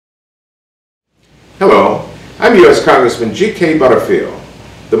I'm U.S. Congressman G.K. Butterfield.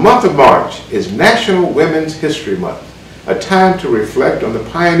 The month of March is National Women's History Month, a time to reflect on the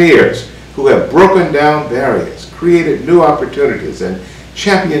pioneers who have broken down barriers, created new opportunities, and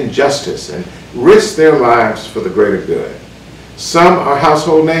championed justice and risked their lives for the greater good. Some are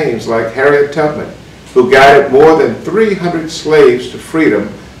household names like Harriet Tubman, who guided more than 300 slaves to freedom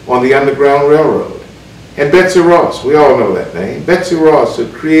on the Underground Railroad. And Betsy Ross, we all know that name. Betsy Ross,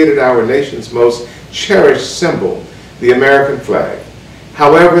 who created our nation's most cherished symbol, the American flag.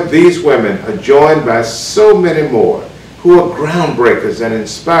 However, these women are joined by so many more who are groundbreakers and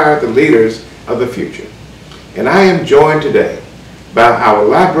inspire the leaders of the future. And I am joined today by our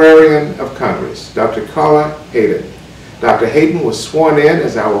Librarian of Congress, Dr. Carla Hayden. Dr. Hayden was sworn in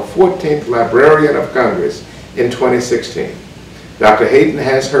as our 14th Librarian of Congress in 2016. Dr. Hayden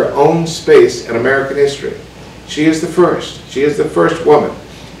has her own space in American history. She is the first woman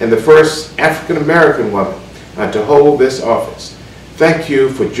and the first African-American woman to hold this office. Thank you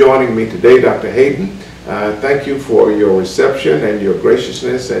for joining me today, Dr. Hayden. Thank you for your reception and your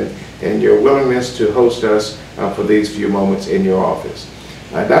graciousness and your willingness to host us for these few moments in your office.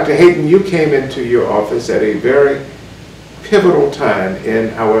 Dr. Hayden, you came into your office at a very pivotal time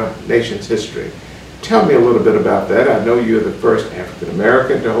in our nation's history. Tell me a little bit about that. I know you're the first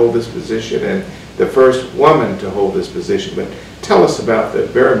African-American to hold this position and the first woman to hold this position, but tell us about the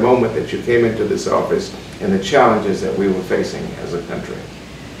very moment that you came into this office and the challenges that we were facing as a country.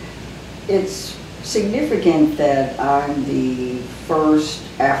 It's significant that I'm the first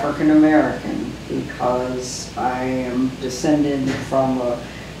African-American because I am descended from a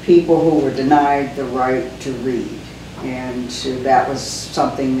people who were denied the right to read. And so that was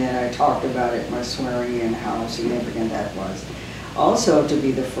something that I talked about at my swearing in, how significant that was. Also to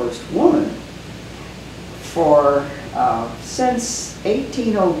be the first woman. Since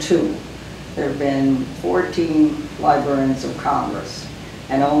 1802, there have been 14 librarians of Congress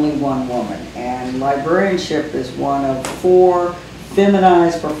and only one woman. And librarianship is one of 4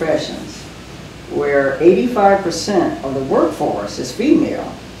 feminized professions where 85% of the workforce is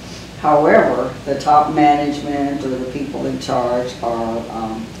female. However, the top management or the people in charge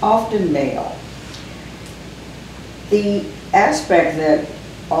are often male. The aspect that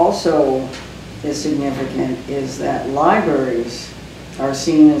also is significant is that libraries are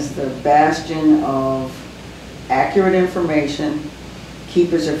seen as the bastion of accurate information,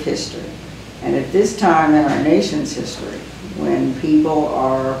 keepers of history. And at this time in our nation's history, when people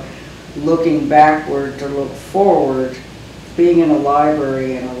are looking backward to look forward, being in a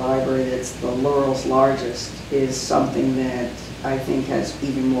library, and a library that's the world's largest, is something that I think has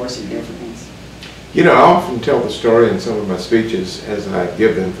even more significance. You know, I often tell the story in some of my speeches as I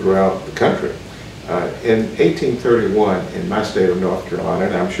give them throughout the country. In 1831, in my state of North Carolina,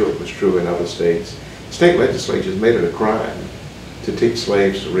 and I'm sure it was true in other states, state legislatures made it a crime to teach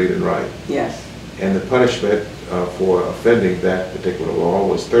slaves to read and write. Yes. And the punishment for offending that particular law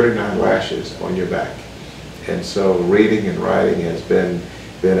was 39 lashes on your back. And so reading and writing has been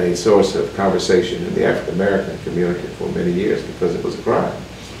a source of conversation in the African-American community for many years because it was a crime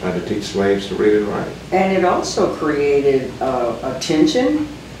to teach slaves to read and write. And it also created a tension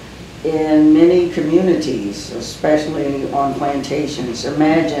in many communities, especially on plantations.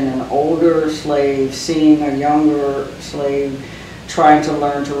 Imagine an older slave seeing a younger slave trying to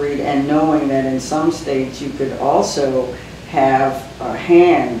learn to read and knowing that in some states you could also have a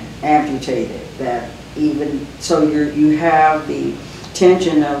hand amputated. That even so, you have the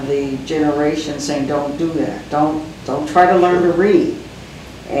tension of the generation saying, "Don't do that. Don't try to learn to read."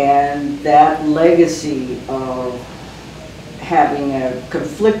 And that legacy of having a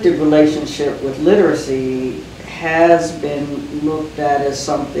conflicted relationship with literacy has been looked at as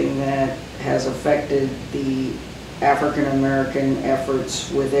something that has affected the African-American efforts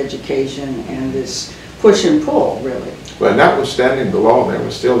with education and this push and pull, really. Well, notwithstanding the law, there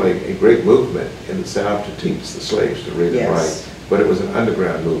was still a great movement in the South to teach the slaves to read and write, but it was an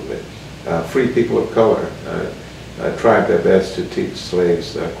underground movement. Free people of color tried their best to teach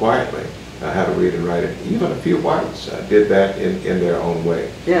slaves quietly how to read and write. And even a few whites did that in their own way.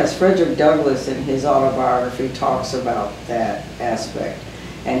 Yes, Frederick Douglass in his autobiography talks about that aspect.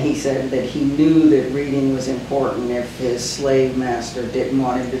 And he said that he knew that reading was important if his slave master didn't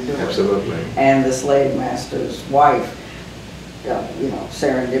want him to do it. Absolutely. And the slave master's wife,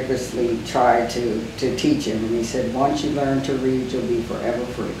 serendipitously tried to teach him. And he said, once you learn to read, you'll be forever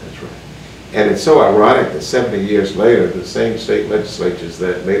free. That's right. And it's so ironic that 70 years later, the same state legislatures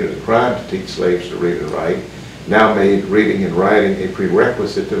that made it a crime to teach slaves to read and write now made reading and writing a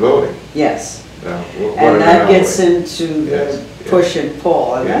prerequisite to voting. Yes. And that gets into the Yes, push and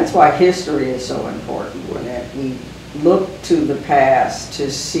pull, and yes. that's why history is so important, that we look to the past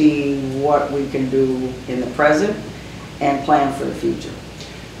to see what we can do in the present and plan for the future.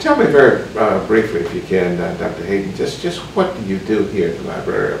 Tell me very briefly, if you can, Dr. Hayden, just what do you do here at the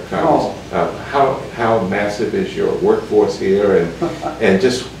Library of Congress? How massive is your workforce here, and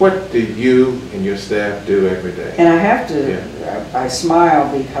just what do you and your staff do every day? And I have to, I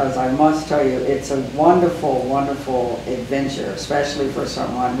smile because I must tell you, it's a wonderful, wonderful adventure, especially for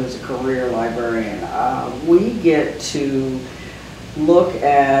someone who's a career librarian. We get to look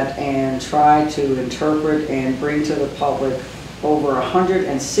at and try to interpret and bring to the public over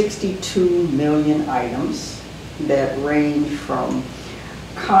 162 million items that range from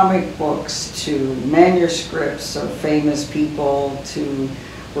comic books to manuscripts of famous people to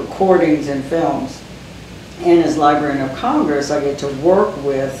recordings and films. And as Librarian of Congress, I get to work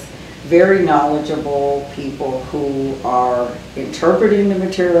with very knowledgeable people who are interpreting the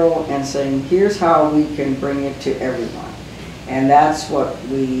material and saying, here's how we can bring it to everyone. And that's what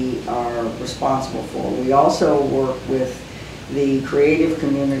we are responsible for. We also work with the creative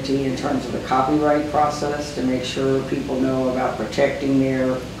community in terms of the copyright process to make sure people know about protecting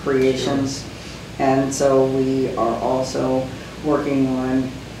their creations. And so we are also working on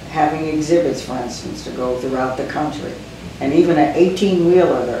having exhibits, for instance, to go throughout the country. And even an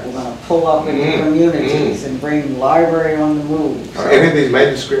 18-wheeler that we're going to pull up into communities and bring library on the move. Are any of these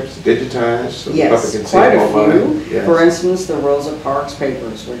manuscripts digitized so the public can see quite them a online? few. Yes. For instance, the Rosa Parks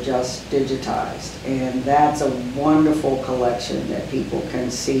papers were just digitized, and that's a wonderful collection that people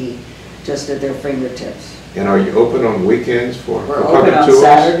can see just at their fingertips. And are you open on weekends for We're public open on tours?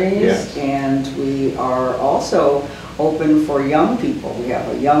 Saturdays, Yes. and we are also open for young people. We have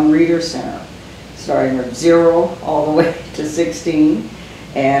a Young Reader Center, starting from 0 all the way to 16,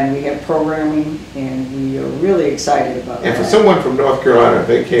 and we have programming, and we are really excited about that. And for someone from North Carolina, if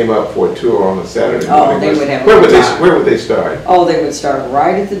they came up for a tour on a Saturday Oh, morning, they would have where a would good time. where would they start? Oh, they would start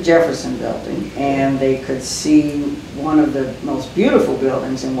right at the Jefferson Building, and they could see one of the most beautiful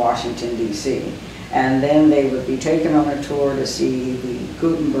buildings in Washington, D.C. And then they would be taken on a tour to see the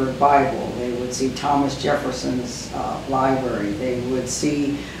Gutenberg Bible. They would see Thomas Jefferson's library. They would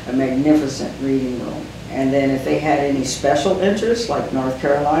see a magnificent reading room. And then if they had any special interests, like North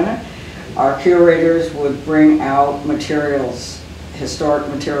Carolina, our curators would bring out materials, historic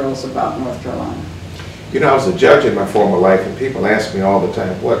materials about North Carolina. You know, I was a judge in my former life, and people ask me all the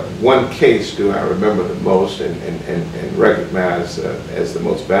time, what one case do I remember the most and recognize as the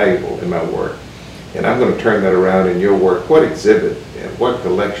most valuable in my work? And I'm going to turn that around in your work. What exhibit and what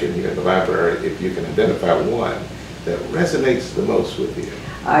collection here in the library, if you can identify one, that resonates the most with you?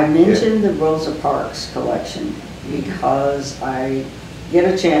 I mentioned the Rosa Parks collection because I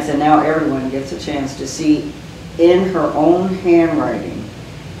get a chance, and now everyone gets a chance to see in her own handwriting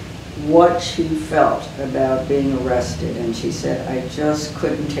what she felt about being arrested. And she said, I just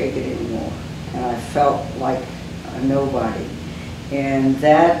couldn't take it anymore. And I felt like a nobody. And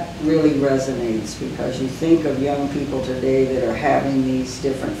that really resonates because you think of young people today that are having these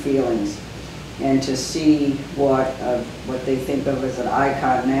different feelings, and to see what they think of as an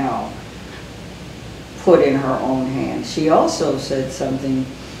icon now put in her own hands. She also said something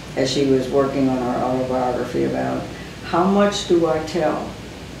as she was working on her autobiography about, how much do I tell?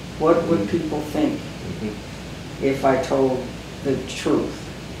 What would people think if I told the truth?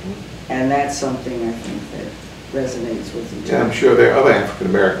 And that's something I think that resonates with you too. And I'm sure there are other African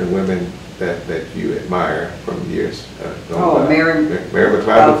American women that you admire from years gone by. Mary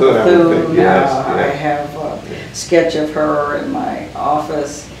McLeod Bethune, I would think. Yes, I have a sketch of her in my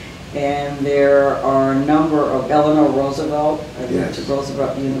office, and there are a number of Eleanor Roosevelt. I went to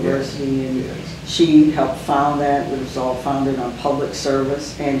Roosevelt University, and she helped found that. It was all founded on public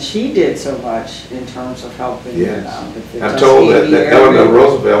service, and she did so much in terms of helping. With the I'm told that Eleanor area.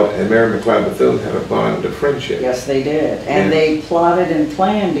 Roosevelt and Mary McLeod Bethune had a bond of friendship. Yes, they did, and they plotted and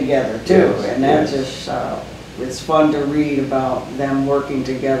planned together too, and that just it's fun to read about them working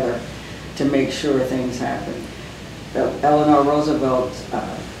together to make sure things happen. Eleanor Roosevelt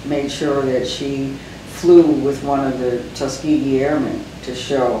made sure that she flew with one of the Tuskegee Airmen to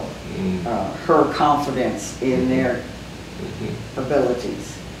show her confidence in their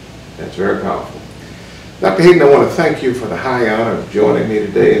abilities. That's very powerful. Dr. Hayden, I want to thank you for the high honor of joining me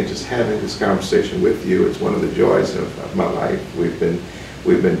today and just having this conversation with you. It's one of the joys of my life. We've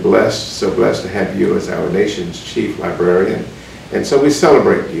been blessed, so blessed to have you as our nation's chief librarian. And so we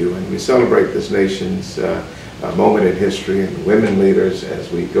celebrate you, and we celebrate this nation's moment in history and women leaders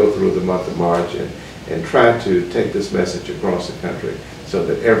as we go through the month of March and try to take this message across the country. so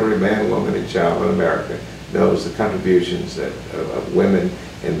that every man, woman, and child in America knows the contributions of women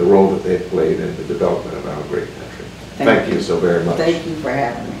and the role that they've played in the development of our great country. Thank you so very much. Thank you for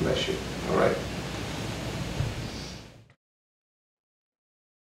having me. Bless you. All right.